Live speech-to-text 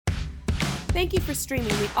Thank you for streaming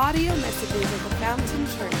the audio messages of the Fountain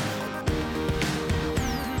Church.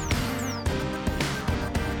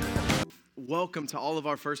 Welcome to all of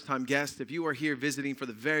our first-time guests. If you are here visiting for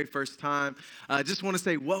the very first time, I just want to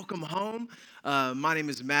say welcome home. My name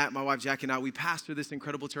is Matt. My wife Jackie and I, we pastor this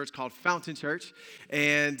incredible church called Fountain Church,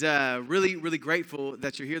 and really grateful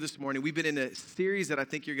that you're here this morning. We've been in a series that I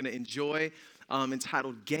think you're going to enjoy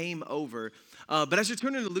entitled Game Over. But as you're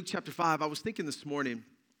turning to Luke chapter 5, I was thinking this morning,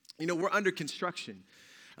 you know, we're under construction.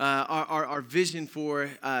 Our vision for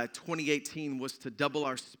 2018 was to double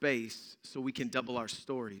our space so we can double our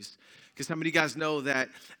stories. Because how many of you guys know that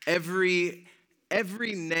every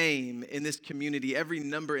name in this community, every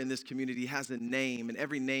number in this community has a name, and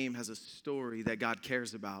every name has a story that God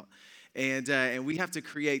cares about. And we have to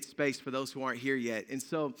create space for those who aren't here yet. And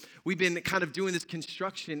so we've been kind of doing this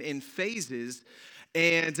construction in phases,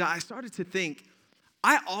 and I started to think,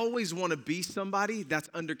 I always want to be somebody that's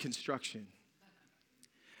under construction.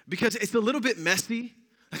 Because it's a little bit messy.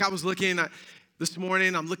 Like I was looking this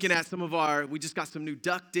morning, I'm looking at we just got some new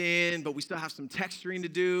duct in, but we still have some texturing to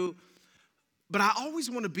do. But I always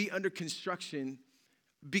want to be under construction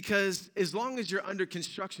because as long as you're under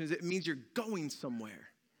construction, it means you're going somewhere,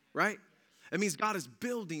 right? It means God is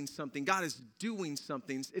building something. God is doing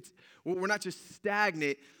something. We're not just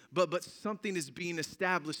stagnant, but something is being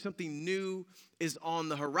established. Something new is on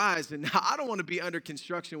the horizon. Now, I don't want to be under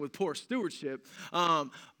construction with poor stewardship,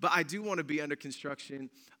 but I do want to be under construction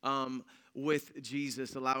with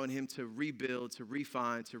Jesus, allowing him to rebuild, to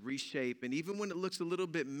refine, to reshape. And even when it looks a little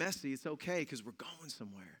bit messy, it's okay because we're going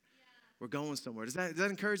somewhere. Yeah. We're going somewhere. Does that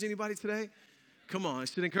encourage anybody today? Come on, it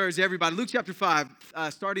should encourage everybody. Luke chapter 5,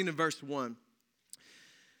 starting in verse 1.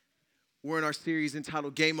 We're in our series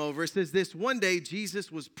entitled Game Over. It says this: one day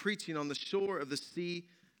Jesus was preaching on the shore of the Sea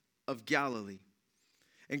of Galilee,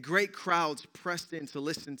 and great crowds pressed in to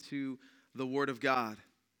listen to the word of God.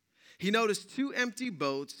 He noticed two empty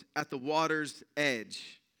boats at the water's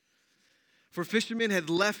edge, for fishermen had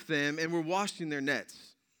left them and were washing their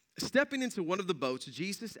nets. Stepping into one of the boats,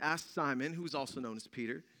 Jesus asked Simon, who is also known as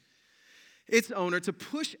Peter, its owner, to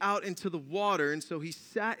push out into the water, and so he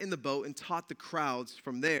sat in the boat and taught the crowds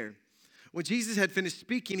from there. When Jesus had finished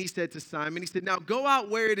speaking, he said to Simon, he said, "Now go out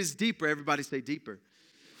where it is deeper," everybody say deeper,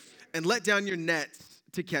 "and let down your nets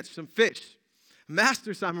to catch some fish."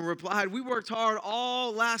 "Master," Simon replied, "we worked hard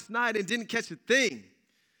all last night and didn't catch a thing.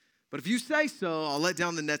 But if you say so, I'll let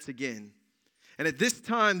down the nets again." And at this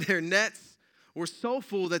time, their nets were so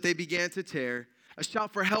full that they began to tear. A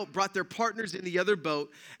shout for help brought their partners in the other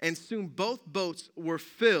boat, and soon both boats were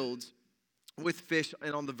filled with fish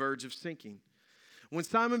and on the verge of sinking. When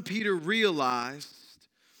Simon Peter realized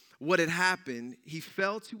what had happened, he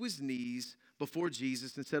fell to his knees before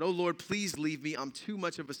Jesus and said, "Oh Lord, please leave me. I'm too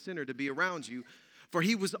much of a sinner to be around you." For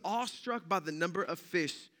he was awestruck by the number of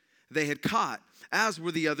fish they had caught, as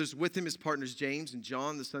were the others with him. His partners James and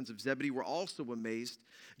John, the sons of Zebedee, were also amazed.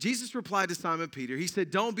 Jesus replied to Simon Peter. He said,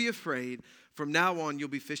 "Don't be afraid. From now on, you'll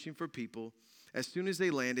be fishing for people." As soon as they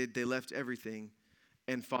landed, they left everything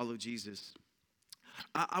and followed Jesus.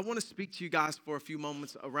 I want to speak to you guys for a few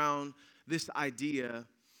moments around this idea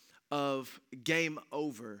of game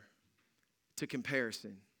over to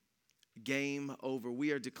comparison. Game over.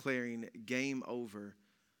 We are declaring game over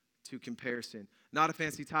to comparison. Not a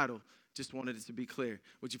fancy title, just wanted it to be clear.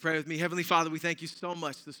 Would you pray with me? Heavenly Father, we thank you so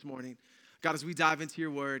much this morning. God, as we dive into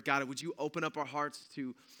your word, God, would you open up our hearts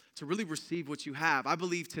to really receive what you have? I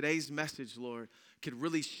believe today's message, Lord, could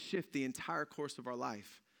really shift the entire course of our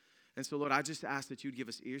life. And so, Lord, I just ask that you'd give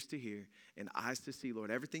us ears to hear and eyes to see, Lord,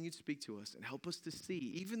 everything you'd speak to us, and help us to see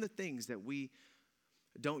even the things that we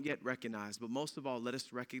don't yet recognize. But most of all, let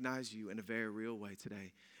us recognize you in a very real way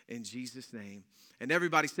today. In Jesus' name. And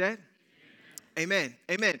everybody said? Amen.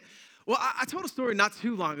 Amen. Well, I told a story not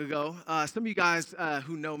too long ago. Some of you guys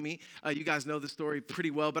who know me, you guys know the story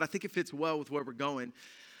pretty well, but I think it fits well with where we're going.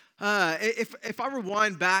 If I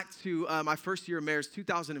rewind back to my first year of marriage,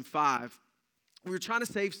 2005, we were trying to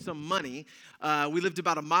save some money. We lived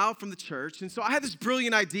about a mile from the church. And so I had this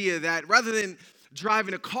brilliant idea that rather than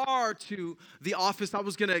driving a car to the office, I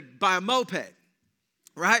was going to buy a moped,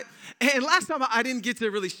 right? And last time I didn't get to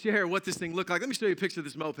really share what this thing looked like. Let me show you a picture of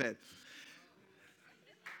this moped.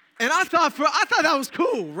 And I thought that was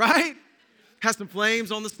cool, right? Had some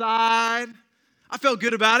flames on the side. I felt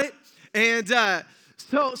good about it. And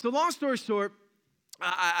so long story short,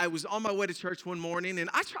 I was on my way to church one morning, and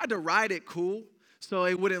I tried to ride it cool so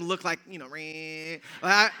it wouldn't look like,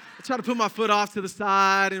 I tried to put my foot off to the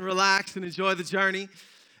side and relax and enjoy the journey.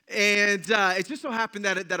 And it just so happened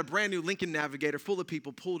that a brand new Lincoln Navigator full of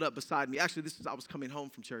people pulled up beside me. Actually, I was coming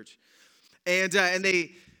home from church. And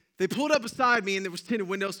they They pulled up beside me, and there was tinted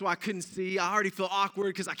windows, so I couldn't see. I already feel awkward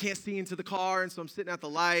because I can't see into the car, and so I'm sitting at the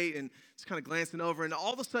light and just kind of glancing over, and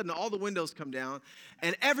all of a sudden, all the windows come down,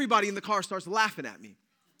 and everybody in the car starts laughing at me,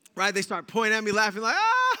 right? They start pointing at me, laughing like,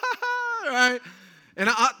 ah, right? And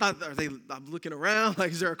I thought, I'm looking around,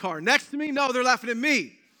 like, is there a car next to me? No, they're laughing at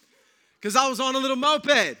me because I was on a little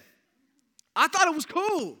moped. I thought it was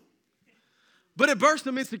cool, but it burst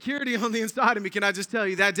some insecurity on the inside of me. Can I just tell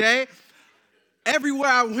you, that day, everywhere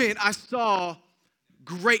I went, I saw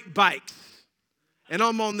great bikes, and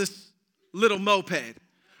I'm on this little moped.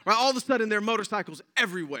 Right? All of a sudden, there are motorcycles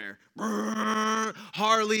everywhere,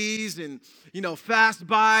 Harleys and, fast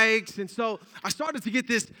bikes. And so I started to get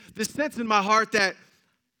this sense in my heart that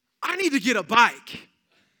I need to get a bike,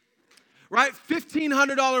 right?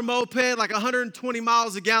 $1,500 moped, like 120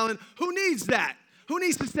 miles a gallon. Who needs that? Who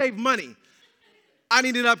needs to save money? I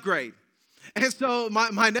need an upgrade. And so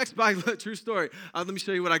my next bike, true story, let me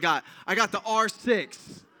show you what I got. I got the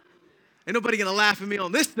R6. Ain't nobody gonna laugh at me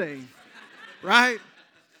on this thing, right?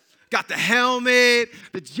 Got the helmet,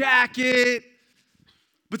 the jacket.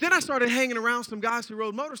 But then I started hanging around some guys who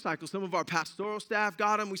rode motorcycles. Some of our pastoral staff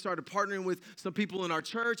got them. We started partnering with some people in our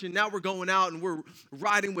church, and now we're going out and we're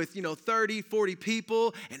riding with, 30, 40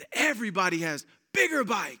 people, and everybody has bigger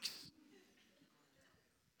bikes,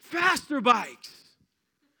 faster bikes.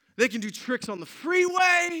 They can do tricks on the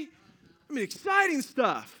freeway. Exciting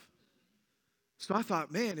stuff. So I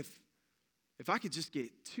thought, man, if I could just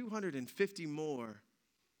get 250 more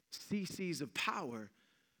cc's of power,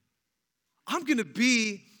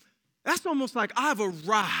 that's almost like I've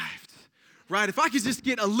arrived, right? If I could just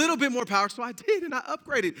get a little bit more power. So I did, and I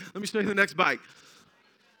upgraded. Let me show you the next bike.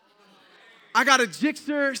 I got a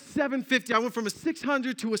Gixxer 750. I went from a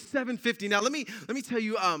 600 to a 750. Now, let me tell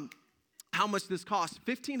you how much this cost.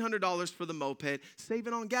 $1,500 for the moped,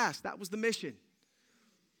 saving on gas. That was the mission.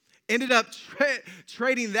 Ended up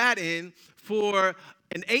trading that in for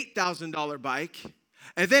an $8,000 bike,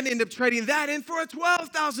 and then ended up trading that in for a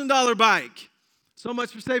 $12,000 bike. So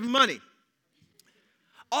much for saving money.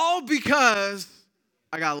 All because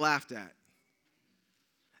I got laughed at.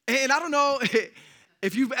 And I don't know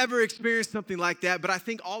if you've ever experienced something like that, but I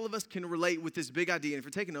think all of us can relate with this big idea. And if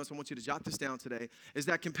you're taking notes, I want you to jot this down today, is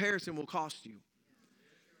that comparison will cost you.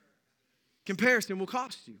 Comparison will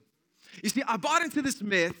cost you. You see, I bought into this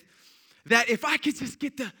myth that if I could just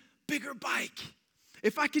get the bigger bike,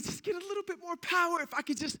 if I could just get a little bit more power, if I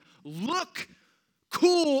could just look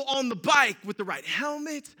cool on the bike with the right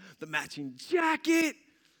helmet, the matching jacket,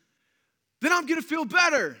 then I'm going to feel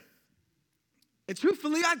better. And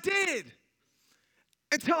truthfully, I did.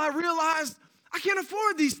 Until I realized I can't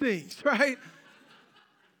afford these things, right?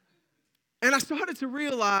 And I started to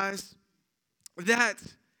realize that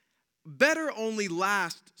better only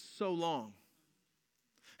lasts so long.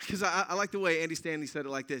 Because I like the way Andy Stanley said it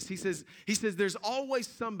like this. He says, there's always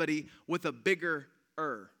somebody with a bigger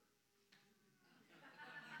Right,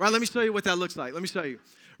 let me show you what that looks like. Let me show you.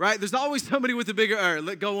 Right, there's always somebody with a bigger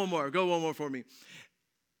Go one more for me.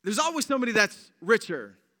 There's always somebody that's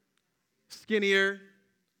richer, skinnier,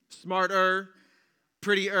 smarter,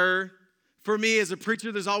 prettier. For me as a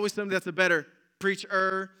preacher, there's always somebody that's a better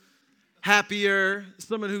preacher, happier,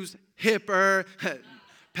 someone who's hipper.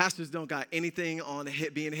 Pastors don't got anything on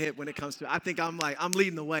being hip when it comes to it. I think I'm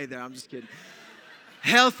leading the way there. I'm just kidding.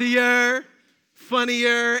 Healthier,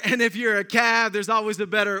 funnier, and if you're a cab, there's always a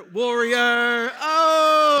better warrior.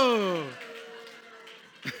 Oh!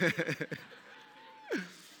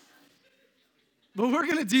 But we're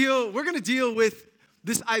gonna deal with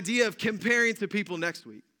this idea of comparing to people next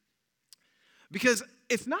week. Because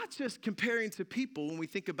it's not just comparing to people when we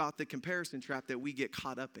think about the comparison trap that we get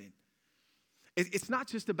caught up in. It's not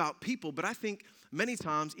just about people, but I think many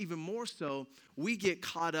times, even more so, we get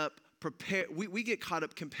caught up we get caught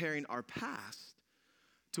up comparing our past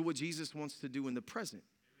to what Jesus wants to do in the present.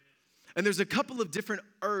 And there's a couple of different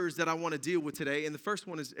ers that I want to deal with today. And the first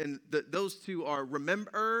one is, those two are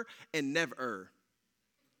remember and never.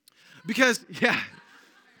 Because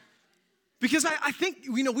I think,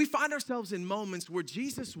 we find ourselves in moments where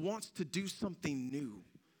Jesus wants to do something new.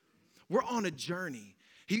 We're on a journey.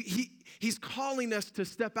 He's calling us to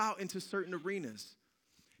step out into certain arenas.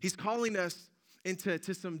 He's calling us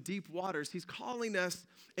into some deep waters. He's calling us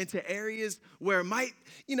into areas where it might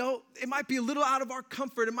be a little out of our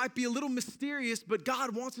comfort. It might be a little mysterious, but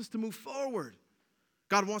God wants us to move forward.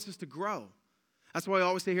 God wants us to grow. That's why I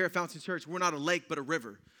always say here at Fountain Church, we're not a lake, but a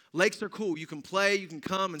river. Lakes are cool. You can play, you can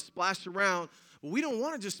come and splash around. But we don't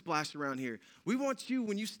want to just splash around here. We want you,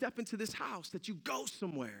 when you step into this house, that you go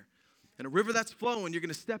somewhere. And a river that's flowing, you're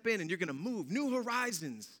going to step in and you're going to move. New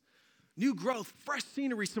horizons. new growth, fresh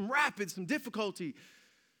scenery, some rapids, some difficulty,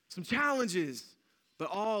 some challenges, but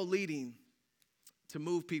all leading to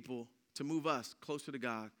move people, to move us closer to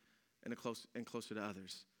God and closer to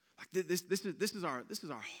others. Like this is our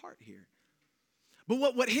heart here.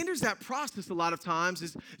 But what hinders that process a lot of times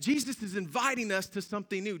is Jesus is inviting us to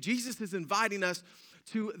something new. Jesus is inviting us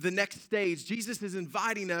to the next stage. Jesus is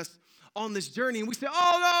inviting us on this journey. And we say,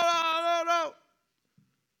 oh, no.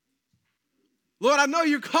 Lord, I know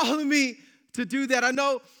you're calling me to do that. I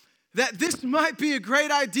know that this might be a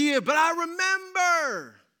great idea, but I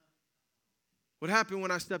remember what happened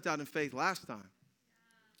when I stepped out in faith last time.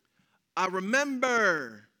 I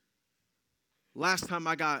remember last time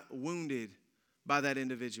I got wounded by that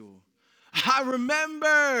individual. I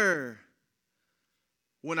remember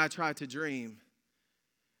when I tried to dream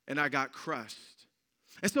and I got crushed.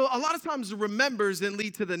 And so a lot of times the remembers then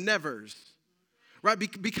lead to the nevers, right?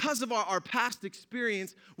 Because of our past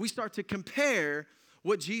experience, we start to compare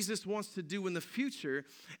what Jesus wants to do in the future.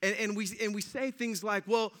 And we say things like,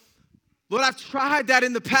 well, Lord, I've tried that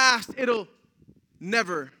in the past. It'll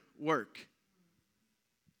never work.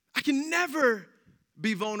 I can never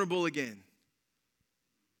be vulnerable again.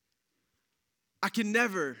 I can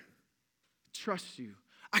never trust you.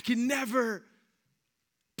 I can never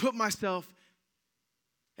put myself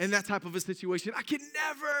in that type of a situation. I can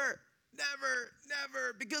never,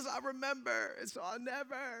 because I remember, and so I'll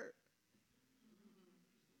never.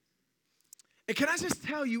 And can I just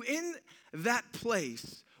tell you, in that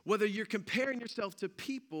place, whether you're comparing yourself to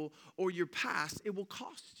people or your past, it will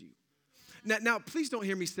cost you. Now, please don't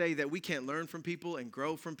hear me say that we can't learn from people and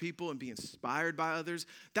grow from people and be inspired by others.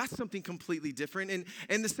 That's something completely different.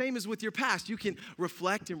 And the same is with your past. You can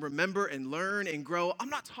reflect and remember and learn and grow. I'm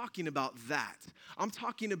not talking about that. I'm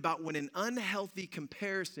talking about when an unhealthy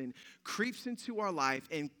comparison creeps into our life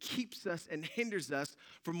and keeps us and hinders us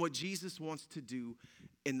from what Jesus wants to do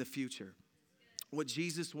in the future. What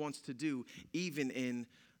Jesus wants to do even in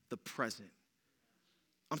the present.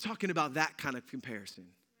 I'm talking about that kind of comparison.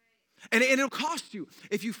 And it'll cost you.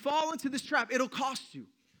 If you fall into this trap, it'll cost you.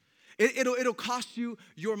 It'll cost you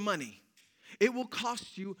your money. It will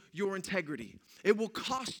cost you your integrity. It will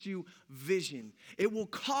cost you vision. It will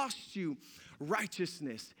cost you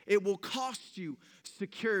righteousness. It will cost you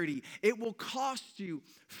security. It will cost you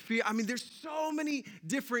fear. I mean, there's so many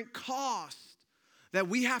different costs that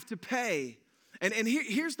we have to pay. And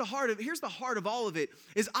here's the heart of all of it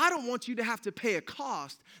is I don't want you to have to pay a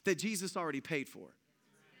cost that Jesus already paid for.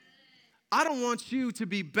 I don't want you to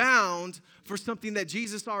be bound for something that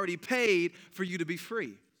Jesus already paid for you to be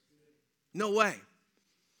free. No way.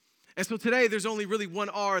 And so today, there's only really one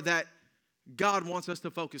R that God wants us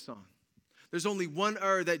to focus on. There's only one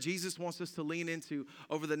R that Jesus wants us to lean into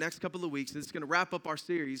over the next couple of weeks. And it's going to wrap up our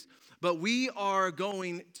series. But we are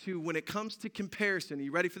going to, when it comes to comparison, are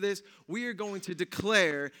you ready for this? We are going to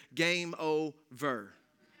declare game over.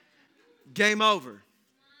 Game over.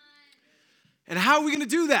 And how are we going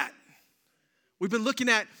to do that? We've been looking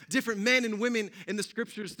at different men and women in the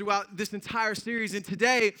scriptures throughout this entire series. And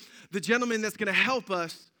today, the gentleman that's going to help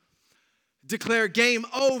us declare game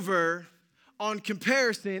over on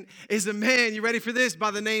comparison is a man, you ready for this, by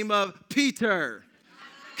the name of Peter.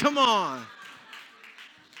 Come on.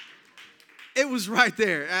 It was right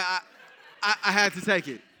there. I had to take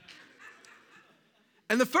it.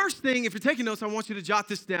 And the first thing, if you're taking notes, I want you to jot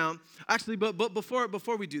this down. Actually, but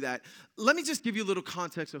before we do that, let me just give you a little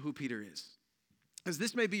context of who Peter is. Because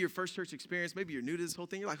this may be your first church experience. Maybe you're new to this whole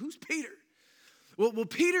thing. You're like, who's Peter? Well,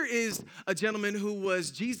 Peter is a gentleman who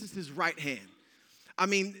was Jesus' right hand. I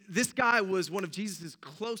mean, this guy was one of Jesus'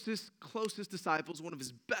 closest disciples, one of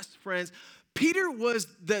his best friends. Peter was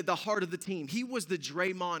the heart of the team. He was the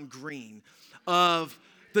Draymond Green of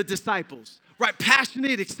the disciples, right?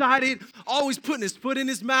 Passionate, excited, always putting his foot in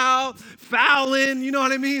his mouth, fouling, you know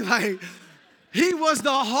what I mean? Like, he was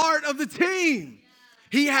the heart of the team.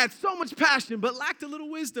 He had so much passion, but lacked a little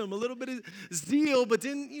wisdom, a little bit of zeal, but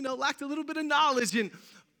then, lacked a little bit of knowledge.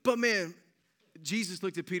 But man, Jesus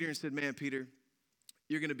looked at Peter and said, man, Peter,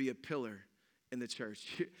 you're going to be a pillar in the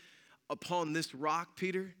church. Upon this rock,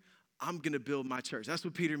 Peter, I'm going to build my church. That's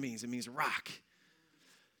what Peter means. It means rock.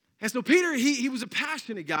 And so Peter, he was a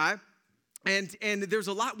passionate guy. And there's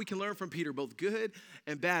a lot we can learn from Peter, both good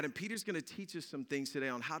and bad. And Peter's going to teach us some things today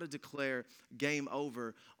on how to declare game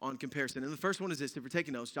over on comparison. And the first one is this. If you're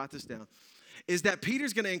taking notes, jot this down. Is that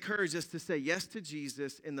Peter's going to encourage us to say yes to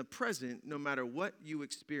Jesus in the present, no matter what you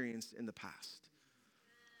experienced in the past.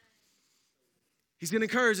 He's going to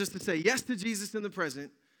encourage us to say yes to Jesus in the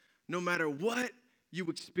present, no matter what you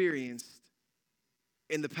experienced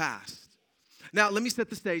in the past. Now, let me set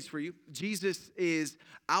the stage for you. Jesus is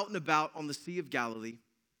out and about on the Sea of Galilee.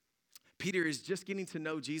 Peter is just getting to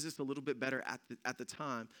know Jesus a little bit better at the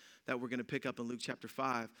time that we're going to pick up in Luke chapter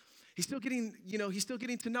 5. He's still getting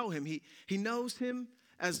to know him. He knows him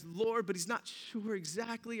as Lord, but he's not sure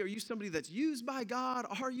exactly. Are you somebody that's used by God?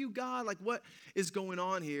 Are you God? Like, what is going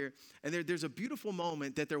on here? And there's a beautiful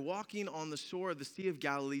moment that they're walking on the shore of the Sea of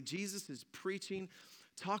Galilee. Jesus is preaching,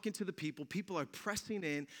 talking to the people. People are pressing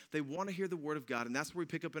in. They want to hear the word of God, and that's where we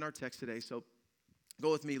pick up in our text today. So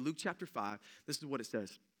go with me, Luke chapter 5. This is what it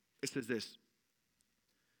says. It says this.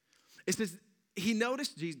 It says,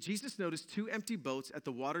 Jesus noticed 2 empty boats at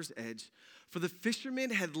the water's edge, for the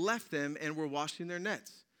fishermen had left them and were washing their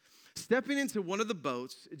nets. Stepping into one of the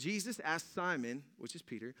boats, Jesus asked Simon, which is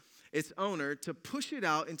Peter, its owner, to push it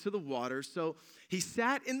out into the water. So he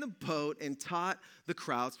sat in the boat and taught the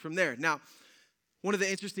crowds from there. Now, one of the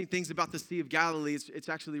interesting things about the Sea of Galilee, it's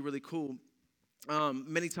actually really cool.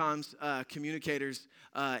 Many times, communicators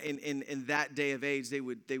in that day of age, they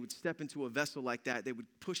would step into a vessel like that. They would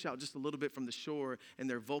push out just a little bit from the shore, and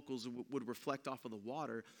their vocals would reflect off of the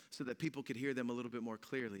water so that people could hear them a little bit more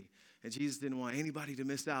clearly. And Jesus didn't want anybody to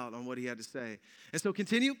miss out on what he had to say. And so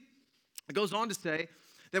continue. It goes on to say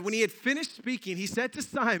that when he had finished speaking, he said to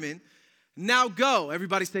Simon, "Now go."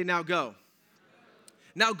 Everybody say, "Now go."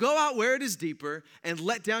 "Now go out where it is deeper and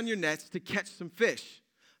let down your nets to catch some fish."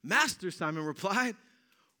 "Master," Simon replied,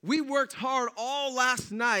 "we worked hard all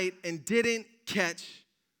last night and didn't catch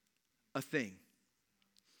a thing."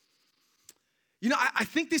 You know, I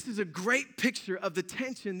think this is a great picture of the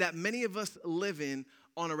tension that many of us live in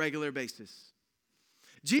on a regular basis.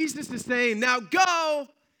 Jesus is saying, "Now go,"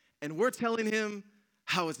 and we're telling him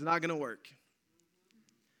how it's not going to work.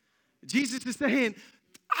 Jesus is saying,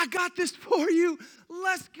 "I got this for you.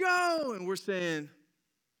 Let's go." And we're saying,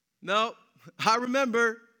 "No, I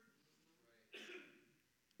remember.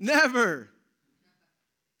 Never."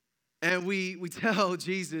 And we tell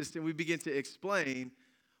Jesus and we begin to explain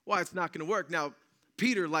why it's not going to work. Now,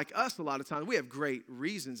 Peter, like us a lot of times, we have great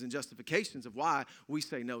reasons and justifications of why we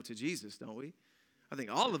say no to Jesus, don't we? I think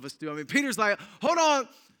all of us do. I mean, Peter's like, hold on.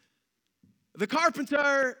 The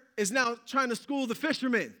carpenter is now trying to school the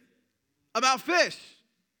fishermen about fish.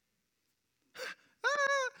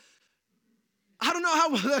 I don't know how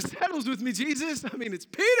well that settles with me, Jesus. I mean, it's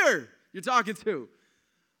Peter you're talking to.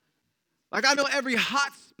 Like, I know every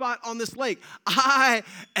hot spot on this lake. I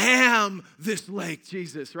am this lake,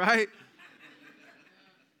 Jesus, right?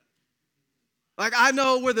 Like, I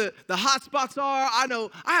know where the hot spots are. I know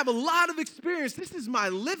I have a lot of experience. This is my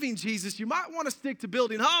living, Jesus. You might want to stick to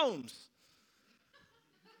building homes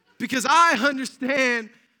because I understand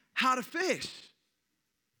how to fish.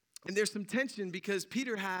 And there's some tension because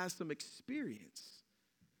Peter has some experience.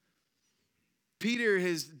 Peter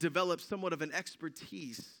has developed somewhat of an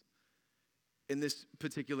expertise in this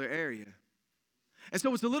particular area. And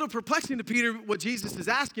so it's a little perplexing to Peter what Jesus is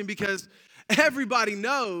asking because everybody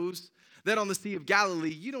knows that on the Sea of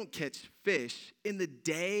Galilee, you don't catch fish in the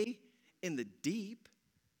day, in the deep.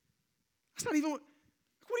 That's not even, what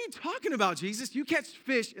are you talking about, Jesus? You catch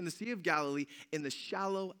fish in the Sea of Galilee in the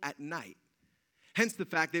shallow at night. Hence the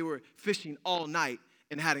fact they were fishing all night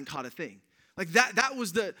and hadn't caught a thing. Like that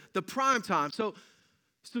was the prime time. So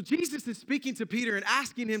Jesus is speaking to Peter and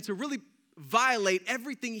asking him to really violate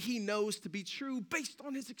everything he knows to be true based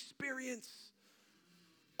on his experience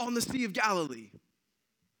on the Sea of Galilee.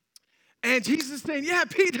 And Jesus is saying, yeah,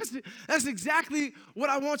 Pete, that's exactly what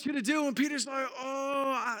I want you to do. And Peter's like,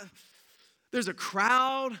 there's a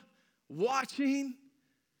crowd watching.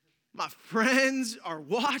 My friends are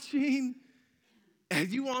watching. And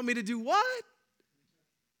you want me to do what?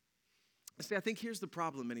 See, I think here's the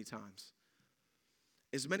problem many times.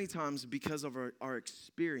 Is many times because of our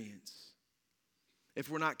experience, if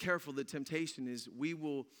we're not careful, the temptation is we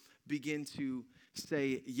will begin to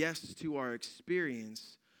say yes to our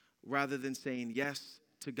experience rather than saying yes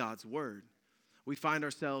to God's word. We find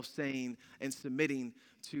ourselves saying and submitting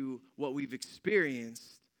to what we've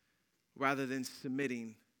experienced rather than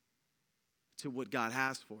submitting to what God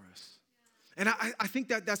has for us. And I think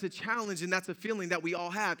that's a challenge and that's a feeling that we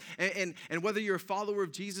all have. And whether you're a follower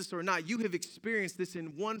of Jesus or not, you have experienced this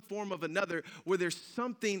in one form of another where there's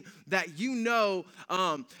something that you know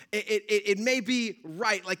it may be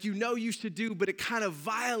right, like you know you should do, but it kind of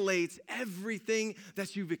violates everything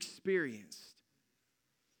that you've experienced.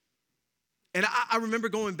 And I remember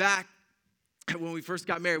going back when we first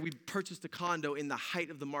got married, we purchased a condo in the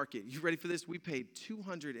height of the market. You ready for this? We paid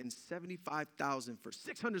 $275,000 for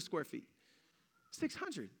 600 square feet.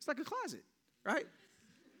 600. It's like a closet, right?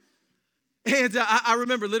 And I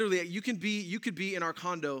remember literally, you could be in our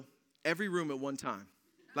condo every room at one time.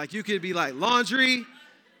 Like you could be like laundry,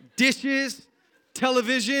 dishes,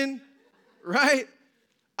 television, right?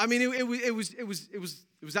 I mean, it was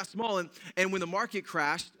that small. And when the market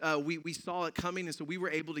crashed, we saw it coming, and so we were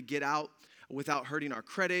able to get out without hurting our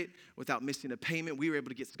credit, without missing a payment. We were able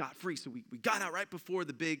to get scot-free. So we got out right before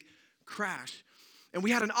the big crash. And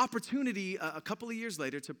we had an opportunity a couple of years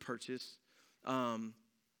later to purchase a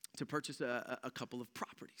couple of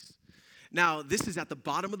properties. Now, this is at the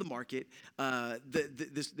bottom of the market.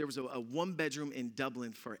 There was a one-bedroom in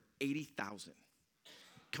Dublin for $80,000,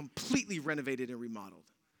 completely renovated and remodeled.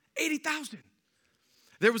 $80,000.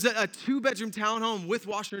 There was a two-bedroom townhome with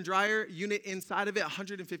washer and dryer unit inside of it,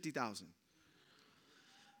 $150,000.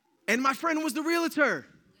 And my friend was the realtor.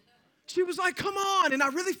 She was like, come on. And I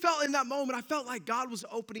really felt in that moment, I felt like God was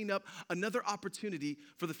opening up another opportunity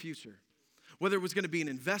for the future. Whether it was going to be an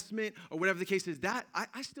investment or whatever the case is, that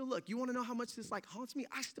I still look. You want to know how much this like haunts me?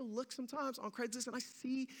 I still look sometimes on Craigslist and I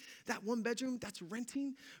see that one bedroom that's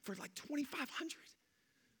renting for like $2,500.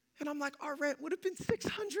 And I'm like, our rent would have been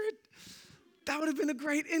 $600. That would have been a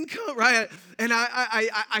great income, right? And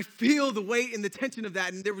I feel the weight and the tension of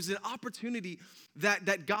that. And there was an opportunity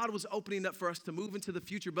that God was opening up for us to move into the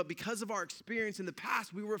future. But because of our experience in the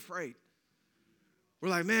past, we were afraid. We're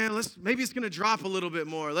like, man, maybe it's going to drop a little bit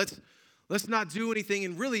more. Let's not do anything.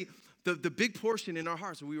 And really, the big portion in our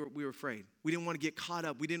hearts, we were afraid. We didn't want to get caught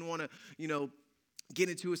up. We didn't want to, get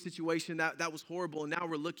into a situation that was horrible. And now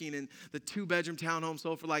we're looking, and the two-bedroom townhome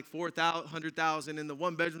sold for like $400,000, and the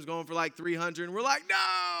one-bedroom's going for like $300,000. And we're like,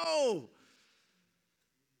 no!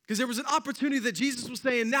 Because there was an opportunity that Jesus was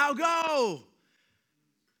saying, now go.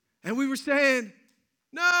 And we were saying,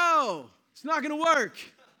 no, it's not going to work.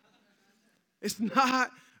 It's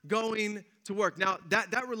not going to work. Now,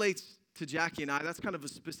 that relates to Jackie and I. That's kind of a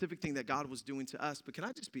specific thing that God was doing to us. But can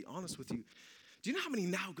I just be honest with you? Do you know how many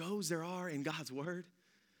now goes there are in God's word?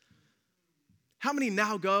 How many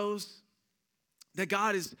now goes that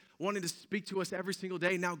God is wanting to speak to us every single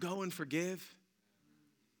day? Now go and forgive.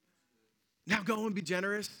 Now go and be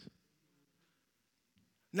generous.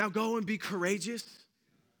 Now go and be courageous.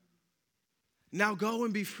 Now go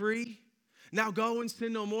and be free. Now go and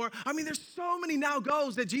sin no more. I mean, there's so many now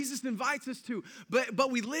goes that Jesus invites us to,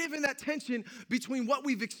 but we live in that tension between what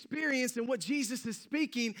we've experienced and what Jesus is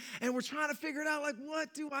speaking, and we're trying to figure it out, like,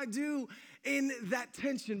 what do I do in that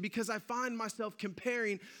tension? Because I find myself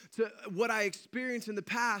comparing to what I experienced in the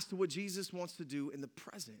past to what Jesus wants to do in the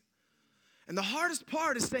present. And the hardest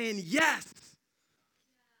part is saying yes.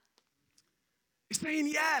 It's saying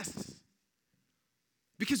yes.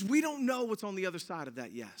 Because we don't know what's on the other side of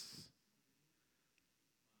that yes.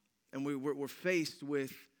 And we're faced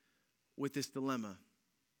with this dilemma.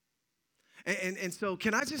 And so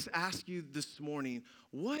can I just ask you this morning,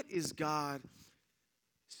 what is God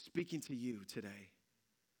speaking to you today?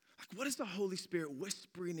 Like, what is the Holy Spirit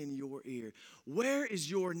whispering in your ear? Where is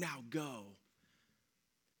your now go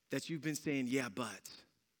that you've been saying, yeah, but?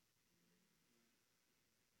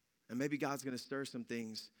 And maybe God's going to stir some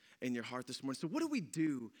things in your heart this morning. So what do we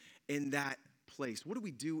do in that place? What do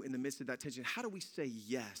we do in the midst of that tension? How do we say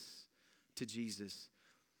yes to Jesus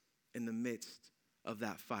in the midst of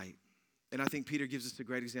that fight? And I think Peter gives us a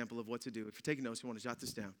great example of what to do. If you're taking notes, you want to jot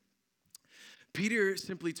this down. Peter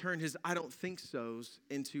simply turned his I don't think so's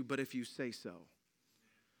into but if you say so.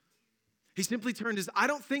 He simply turned his I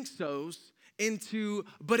don't think so's into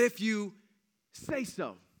but if you say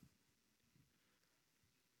so.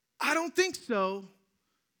 I don't think so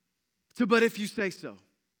to but if you say so.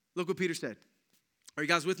 Look what Peter said. Are you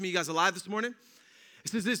guys with me? You guys alive this morning? It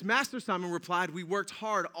says this, Master Simon replied, we worked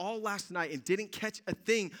hard all last night and didn't catch a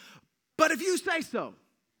thing. But if you say so,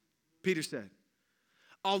 Peter said,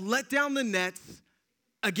 I'll let down the nets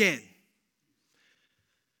again.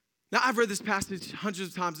 Now, I've read this passage hundreds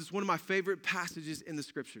of times. It's one of my favorite passages in the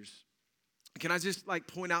scriptures. Can I just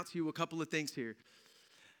point out to you a couple of things here?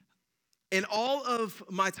 In all of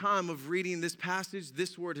my time of reading this passage,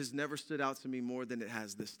 this word has never stood out to me more than it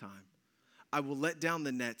has this time. I will let down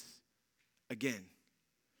the nets again.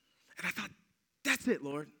 And I thought, that's it,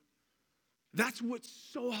 Lord. That's what's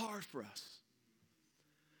so hard for us.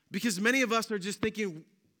 Because many of us are just thinking,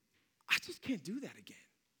 I just can't do that again.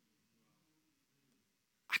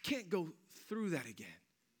 I can't go through that again.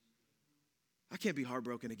 I can't be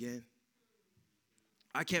heartbroken again.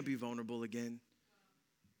 I can't be vulnerable again.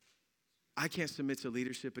 I can't submit to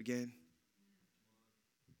leadership again.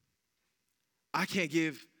 I can't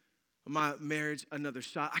give my marriage another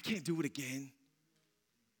shot. I can't do it again.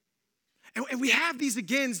 And we have these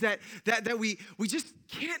agains that we just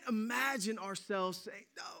can't imagine ourselves saying,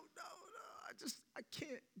 no, I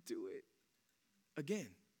can't do it again.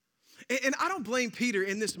 And I don't blame Peter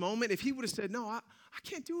in this moment if he would have said, no, I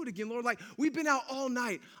can't do it again, Lord. Like, we've been out all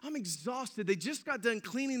night. I'm exhausted. They just got done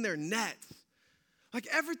cleaning their nets. Like,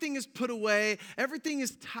 everything is put away. Everything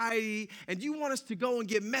is tidy. And you want us to go and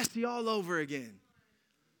get messy all over again.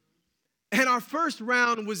 And our first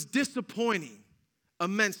round was disappointing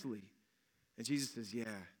immensely. And Jesus says, yeah,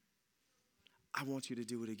 I want you to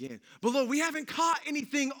do it again. But Lord, we haven't caught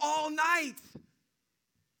anything all night.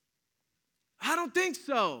 I don't think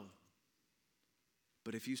so.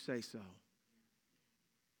 But if you say so,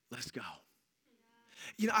 let's go.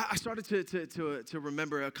 You know, I started to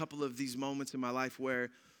remember a couple of these moments in my life where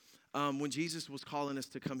when Jesus was calling us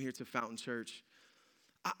to come here to Fountain Church,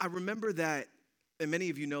 I remember that, and many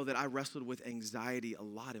of you know that I wrestled with anxiety a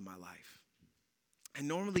lot in my life. And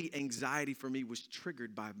normally anxiety for me was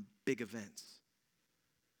triggered by big events.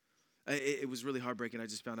 It was really heartbreaking. I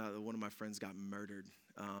just found out that one of my friends got murdered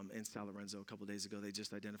in San Lorenzo a couple days ago. They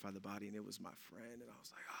just identified the body, and it was my friend. And I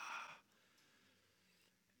was like, ah.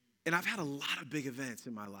 And I've had a lot of big events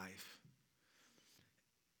in my life.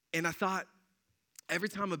 And I thought every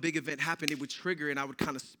time a big event happened, it would trigger, and I would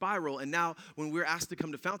kind of spiral. And now when we're asked to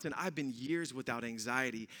come to Fountain, I've been years without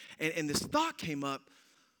anxiety. And this thought came up,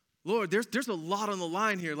 Lord, there's a lot on the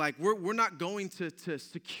line here. Like, we're not going to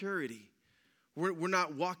security. We're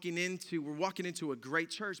walking into a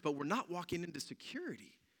great church, but we're not walking into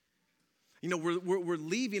security. You know, we're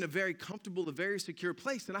leaving a very comfortable, a very secure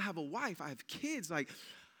place. And I have a wife, I have kids,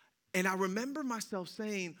 and I remember myself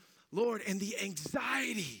saying, Lord, and the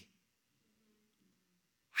anxiety,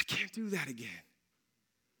 I can't do that again.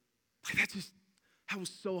 Like, that was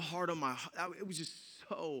so hard on my heart. It was just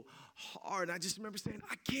so hard. And I just remember saying,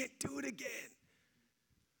 I can't do it again.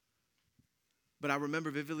 But I remember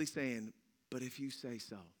vividly saying, but if you say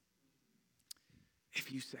so,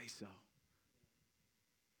 if you say so.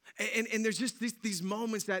 And there's just these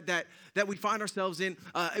moments that we find ourselves in.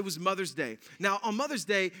 It was Mother's Day. Now, on Mother's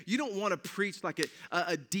Day, you don't want to preach like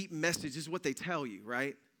a deep message is what they tell you,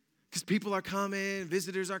 right? Because people are coming,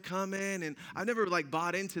 visitors are coming, and I've never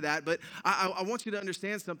bought into that. But I want you to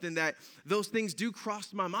understand something, that those things do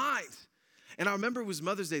cross my mind. And I remember it was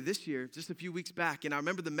Mother's Day this year, just a few weeks back, and I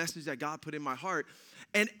remember the message that God put in my heart.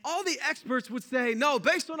 And all the experts would say, no,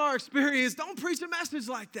 based on our experience, don't preach a message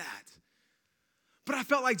like that. But I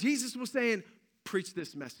felt like Jesus was saying, preach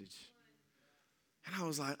this message. And I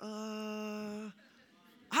was like, I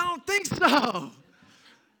don't think so.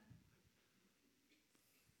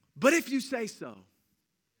 But if you say so.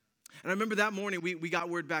 And I remember that morning we got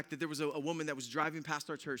word back that there was a woman that was driving past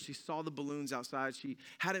our church. She saw the balloons outside. She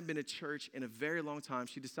hadn't been to church in a very long time.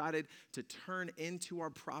 She decided to turn into our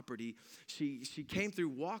property. She came through,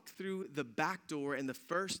 walked through the back door, and the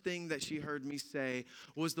first thing that she heard me say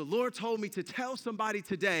was, the Lord told me to tell somebody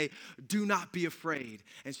today, do not be afraid.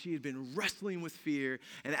 And she had been wrestling with fear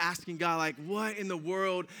and asking God, like, what in the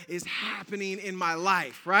world is happening in my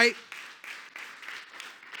life, right?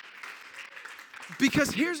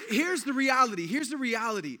 Because here's the reality. Here's the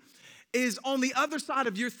reality. Is on the other side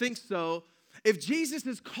of your think so, if Jesus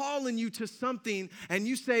is calling you to something and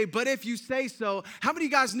you say, but if you say so, how many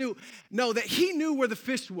of you guys know that he knew where the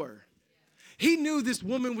fish were? He knew this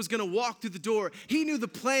woman was going to walk through the door. He knew the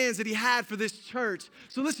plans that he had for this church.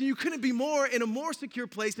 So listen, you couldn't be in a more secure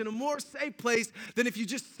place, in a more safe place than if you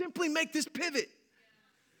just simply make this pivot.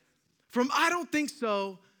 From I don't think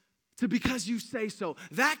so to because you say so.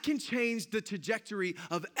 That can change the trajectory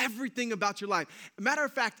of everything about your life. Matter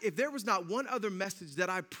of fact, if there was not one other message that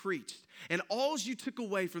I preached, and all you took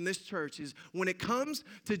away from this church is when it comes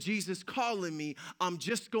to Jesus calling me, I'm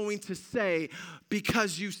just going to say,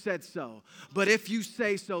 because you said so. But if you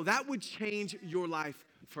say so, that would change your life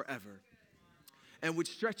forever and would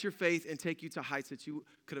stretch your faith and take you to heights that you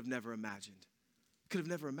could have never imagined. Could have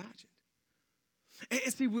never imagined. And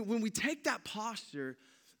see, when we take that posture,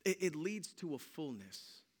 it leads to a fullness.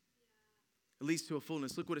 It leads to a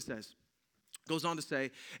fullness. Look what it says. It goes on to say,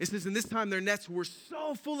 it says, and this time their nets were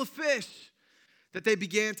so full of fish that they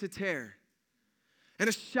began to tear. And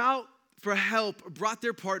a shout for help brought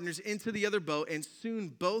their partners into the other boat, and soon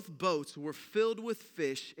both boats were filled with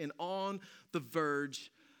fish and on the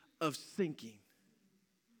verge of sinking.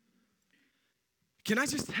 Can I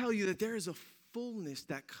just tell you that there is a fullness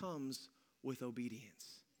that comes with obedience?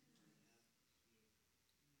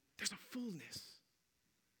 There's a fullness.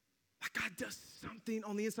 Like God does something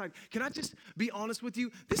on the inside. Can I just be honest with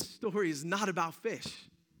you? This story is not about fish.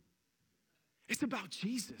 It's about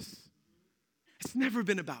Jesus. It's never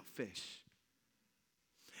been about fish.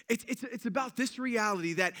 It's about this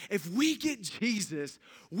reality that if we get Jesus,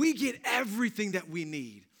 we get everything that we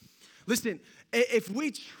need. Listen, if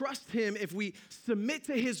we trust him, if we submit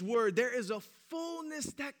to his word, there is a fullness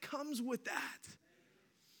that comes with that.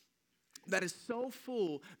 That is so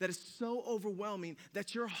full, that is so overwhelming,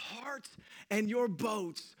 that your heart and your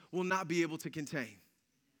boats will not be able to contain.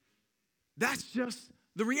 That's just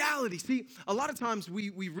the reality. See, a lot of times we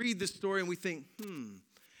read this story and we think,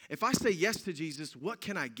 if I say yes to Jesus, what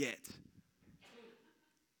can I get?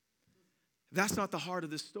 That's not the heart of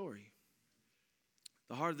this story.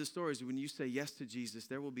 The heart of the story is when you say yes to Jesus,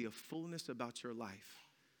 there will be a fullness about your life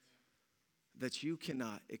that you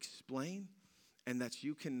cannot explain and that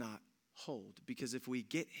you cannot hold. Because if we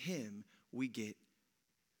get him, we get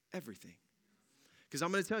everything. Because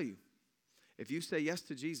I'm going to tell you, if you say yes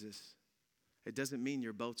to Jesus, it doesn't mean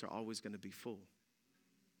your boats are always going to be full.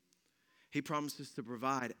 He promises to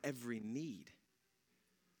provide every need.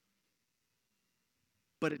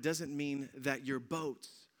 But it doesn't mean that your boats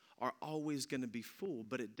are always going to be full,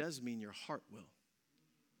 but it does mean your heart will.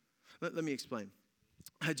 Let me explain.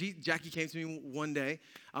 Jackie came to me one day.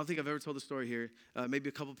 I don't think I've ever told the story here. Maybe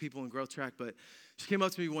a couple people in Growth Track, but she came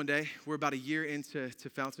up to me one day. We're about a year into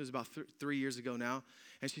Fountain. It was about 3 years ago now.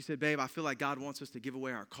 And she said, babe, I feel like God wants us to give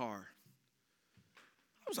away our car.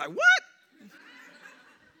 I was like, what?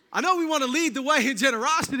 I know we want to lead the way in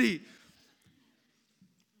generosity,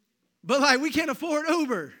 but like we can't afford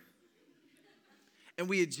Uber. And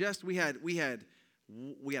we had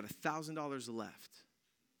 $1,000 left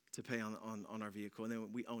to pay on our vehicle, and then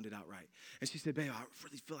we owned it outright. And she said, babe, I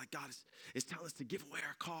really feel like God is telling us to give away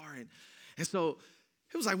our car. And so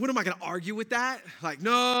it was like, what am I going to argue with that? Like,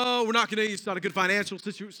 no, we're not going to. It's not a good financial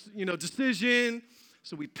decision.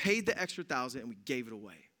 So we paid the extra $1,000 and we gave it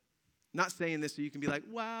away. Not saying this so you can be like,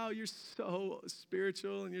 wow, you're so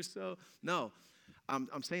spiritual and you're so. No,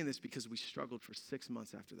 I'm saying this because we struggled for 6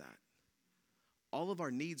 months after that. All of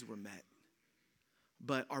our needs were met,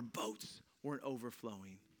 but our boats weren't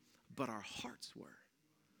overflowing, but our hearts were.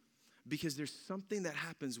 Because there's something that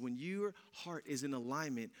happens when your heart is in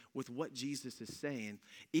alignment with what Jesus is saying.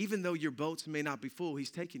 Even though your boats may not be full,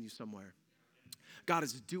 he's taking you somewhere. God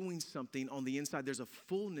is doing something on the inside. There's a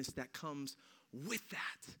fullness that comes with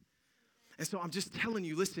that. And so I'm just telling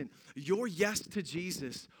you, listen, your yes to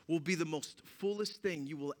Jesus will be the most fullest thing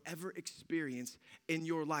you will ever experience in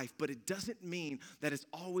your life. But it doesn't mean that it's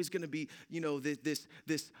always going to be,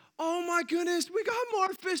 this, oh my goodness, we got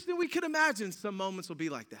more fish than we could imagine. Some moments will be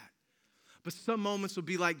like that. But some moments will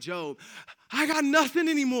be like Job. I got nothing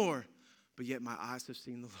anymore. But yet my eyes have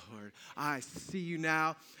seen the Lord. I see you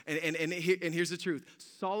now. And here's the truth.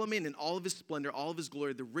 Solomon in all of his splendor, all of his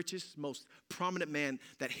glory, the richest, most prominent man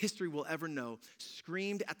that history will ever know,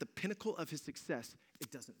 screamed at the pinnacle of his success, it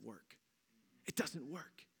doesn't work. It doesn't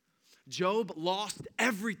work. Job lost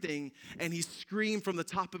everything and he screamed from the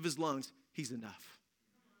top of his lungs, he's enough.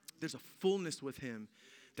 There's a fullness with him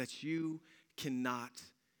that you cannot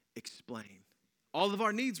explain. All of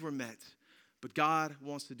our needs were met. But God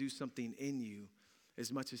wants to do something in you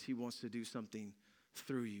as much as he wants to do something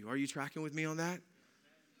through you. Are you tracking with me on that?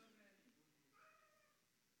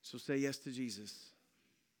 So say yes to Jesus.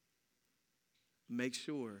 Make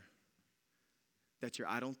sure that your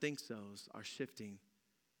I don't think so's are shifting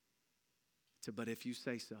to but if you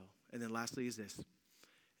say so. And then lastly is this,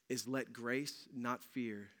 is let grace, not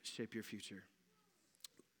fear, shape your future.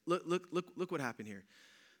 Look what happened here.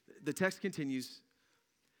 The text continues.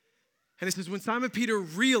 And it says, when Simon Peter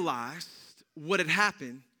realized what had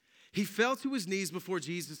happened, he fell to his knees before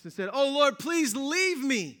Jesus and said, oh, Lord, please leave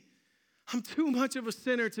me. I'm too much of a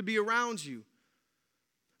sinner to be around you.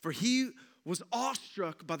 For he was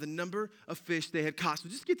awestruck by the number of fish they had caught. So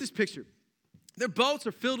just get this picture. Their boats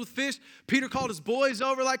are filled with fish. Peter called his boys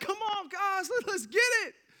over like, come on, guys, let's get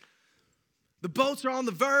it. The boats are on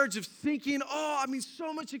the verge of sinking.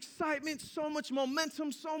 So much excitement, so much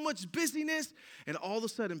momentum, so much busyness. And all of a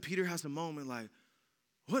sudden, Peter has a moment like,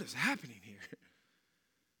 what is happening here?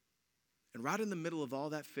 And right in the middle of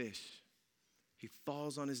all that fish, he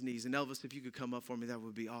falls on his knees. And Elvis, if you could come up for me, that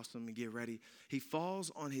would be awesome, and get ready. He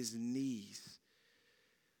falls on his knees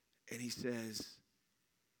and he says,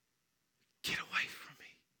 get away from me.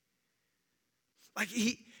 Like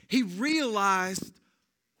he realized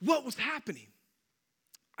what was happening.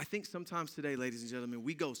 I think sometimes today, ladies and gentlemen,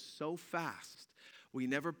 we go so fast, we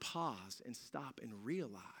never pause and stop and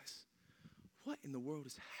realize what in the world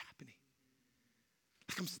is happening.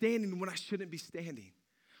 Like I'm standing when I shouldn't be standing.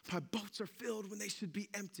 My boats are filled when they should be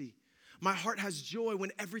empty. My heart has joy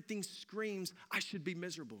when everything screams I should be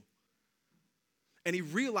miserable. And he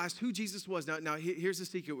realized who Jesus was. Now here's the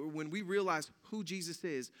secret. When we realize who Jesus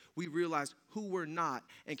is, we realize who we're not.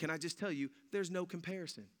 And can I just tell you, there's no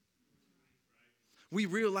comparison. we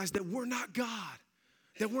realize that we're not God,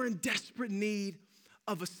 that we're in desperate need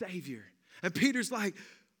of a Savior. And Peter's like,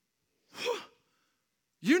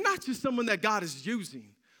 you're not just someone that God is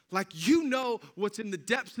using. Like, you know what's in the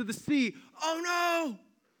depths of the sea. Oh, no.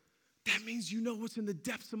 That means you know what's in the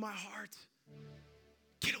depths of my heart.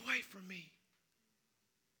 Get away from me.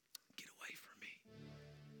 Get away from me.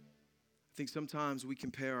 I think sometimes we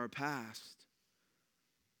compare our past,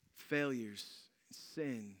 failures,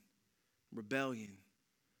 sin, rebellion,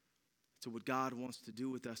 to what God wants to do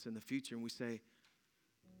with us in the future. And we say,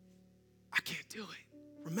 I can't do it.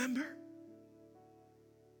 Remember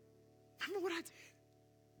what I did?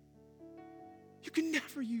 You can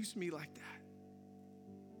never use me like that.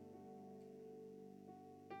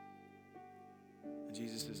 And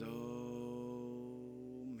Jesus says, oh,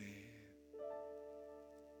 man,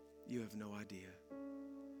 you have no idea.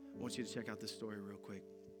 I want you to check out this story real quick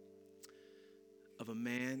of a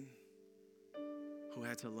man who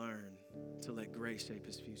had to learn to let grace shape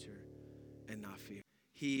his future and not fear.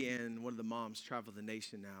 He and one of the moms travel the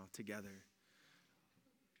nation now together,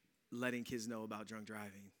 letting kids know about drunk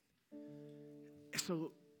driving. And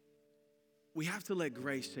so we have to let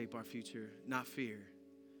grace shape our future, not fear.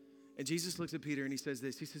 And Jesus looks at Peter and he says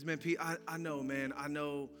this. He says, man, Pete, I know, man.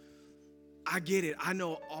 I get it. I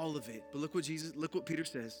know all of it. But look what Peter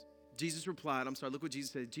says. Look what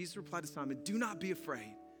Jesus said. Jesus replied to Simon, do not be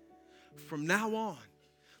afraid. From now on,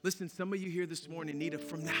 listen, some of you here this morning need a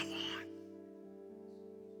from now on.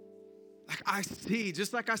 Like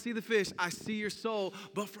just like I see the fish, I see your soul,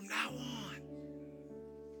 but from now on,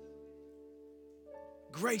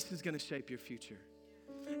 grace is going to shape your future.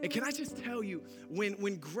 And can I just tell you,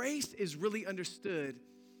 when grace is really understood,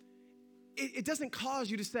 it doesn't cause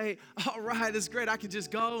you to say, all right, it's great. I can just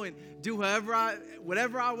go and do whatever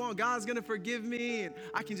I want. God's going to forgive me, and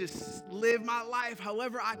I can just live my life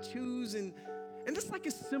however I choose. And that's like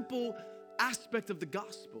a simple aspect of the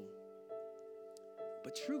gospel.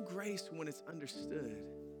 But true grace, when it's understood,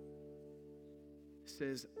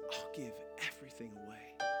 says, I'll give everything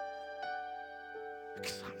away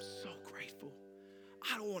because I'm so grateful.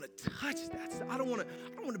 I don't want to touch that. I don't want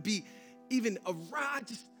to be even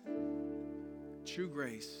around. True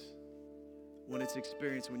grace, when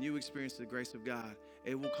you experience the grace of God,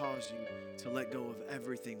 it will cause you to let go of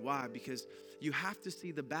everything. Why? Because you have to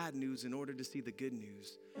see the bad news in order to see the good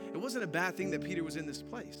news. It wasn't a bad thing that Peter was in this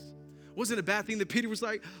place. It wasn't a bad thing that Peter was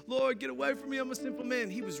like, Lord, get away from me. I'm a sinful man.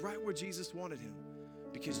 He was right where Jesus wanted him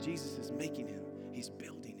because Jesus is making him. He's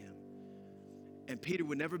building him. And Peter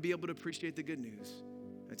would never be able to appreciate the good news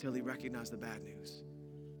until he recognized the bad news.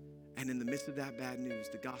 And in the midst of that bad news,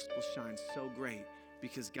 the gospel shines so great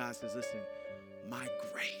because God says, listen, my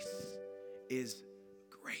grace is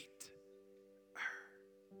greater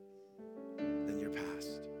than your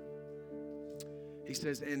past. He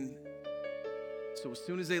says, and so as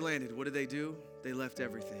soon as they landed, what did they do? They left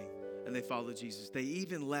everything and they followed Jesus. They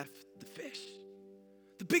even left the fish,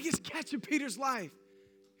 the biggest catch of Peter's life.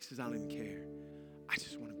 He says, I don't even care. I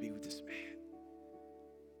just want to be with this man.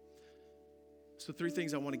 So 3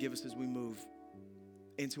 things I want to give us as we move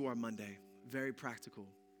into our Monday. Very practical.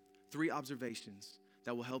 3 observations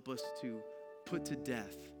that will help us to put to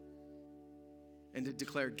death and to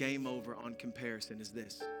declare game over on comparison is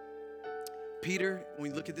this. Peter, when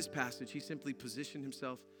we look at this passage, he simply positioned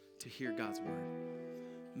himself to hear God's word.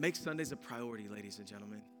 Make Sundays a priority, ladies and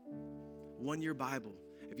gentlemen. 1-year Bible.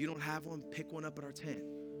 If you don't have one, pick one up at our tent.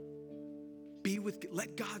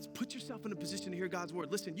 Let God put yourself in a position to hear God's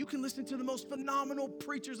word. Listen, you can listen to the most phenomenal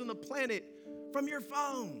preachers on the planet from your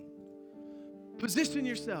phone. Position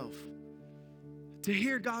yourself to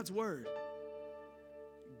hear God's word.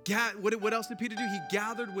 What else did Peter do? He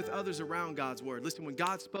gathered with others around God's word. Listen, when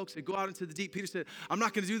God spoke, said, go out into the deep, Peter said, I'm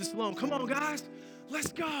not going to do this alone. Come on, guys.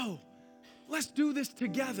 Let's go. Let's do this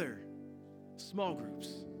together. Small groups.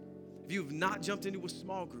 If you have not jumped into a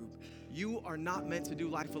small group, you are not meant to do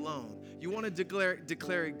life alone. You want to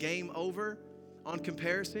declare a game over on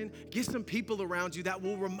comparison? Get some people around you that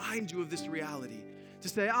will remind you of this reality. To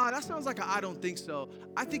say, that sounds like I don't think so.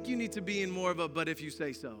 I think you need to be in more of a but if you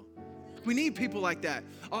say so. We need people like that.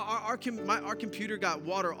 Our computer got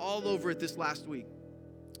water all over it this last week.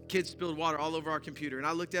 Kids spilled water all over our computer. And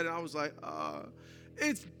I looked at it and I was like,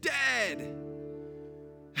 it's dead.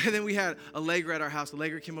 And then we had Allegra at our house.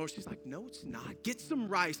 Allegra came over. She's like, no, it's not. Get some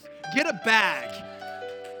rice. Get a bag.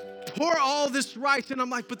 Pour all this rice. And I'm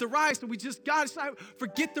like, but the rice that we just got,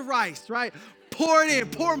 forget the rice, right? Pour it in.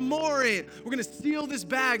 Pour more in. We're going to seal this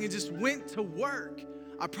bag and just went to work.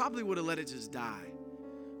 I probably would have let it just die.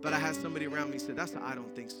 But I had somebody around me say, that's a I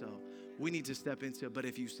don't think so. We need to step into it, but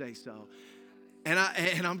if you say so.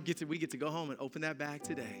 We get to go home and open that bag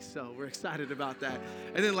today. So we're excited about that.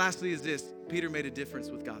 And then lastly is this: Peter made a difference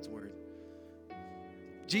with God's word.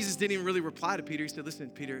 Jesus didn't even really reply to Peter. He said, listen,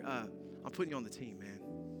 Peter, I'm putting you on the team, man.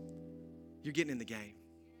 You're getting in the game.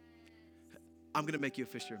 I'm going to make you a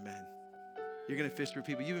fisher of men. You're going to fish for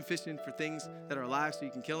people. You've been fishing for things that are alive so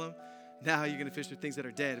you can kill them. Now you're going to fish for things that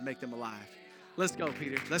are dead and make them alive. Let's go,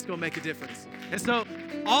 Peter. Let's go make a difference. And so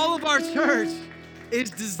all of our church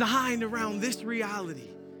is designed around this reality,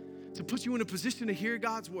 to put you in a position to hear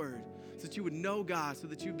God's word, so that you would know God, so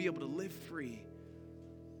that you'd be able to live free,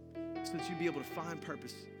 so that you'd be able to find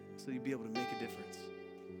purpose, so you'd be able to make a difference.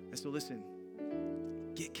 And so listen,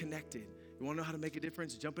 get connected. You want to know how to make a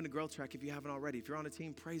difference? Jump into Growth Track if you haven't already. If you're on a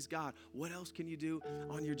team, praise God. What else can you do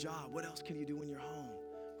on your job? What else can you do in your home?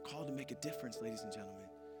 We're called to make a difference, ladies and gentlemen.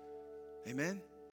 Amen?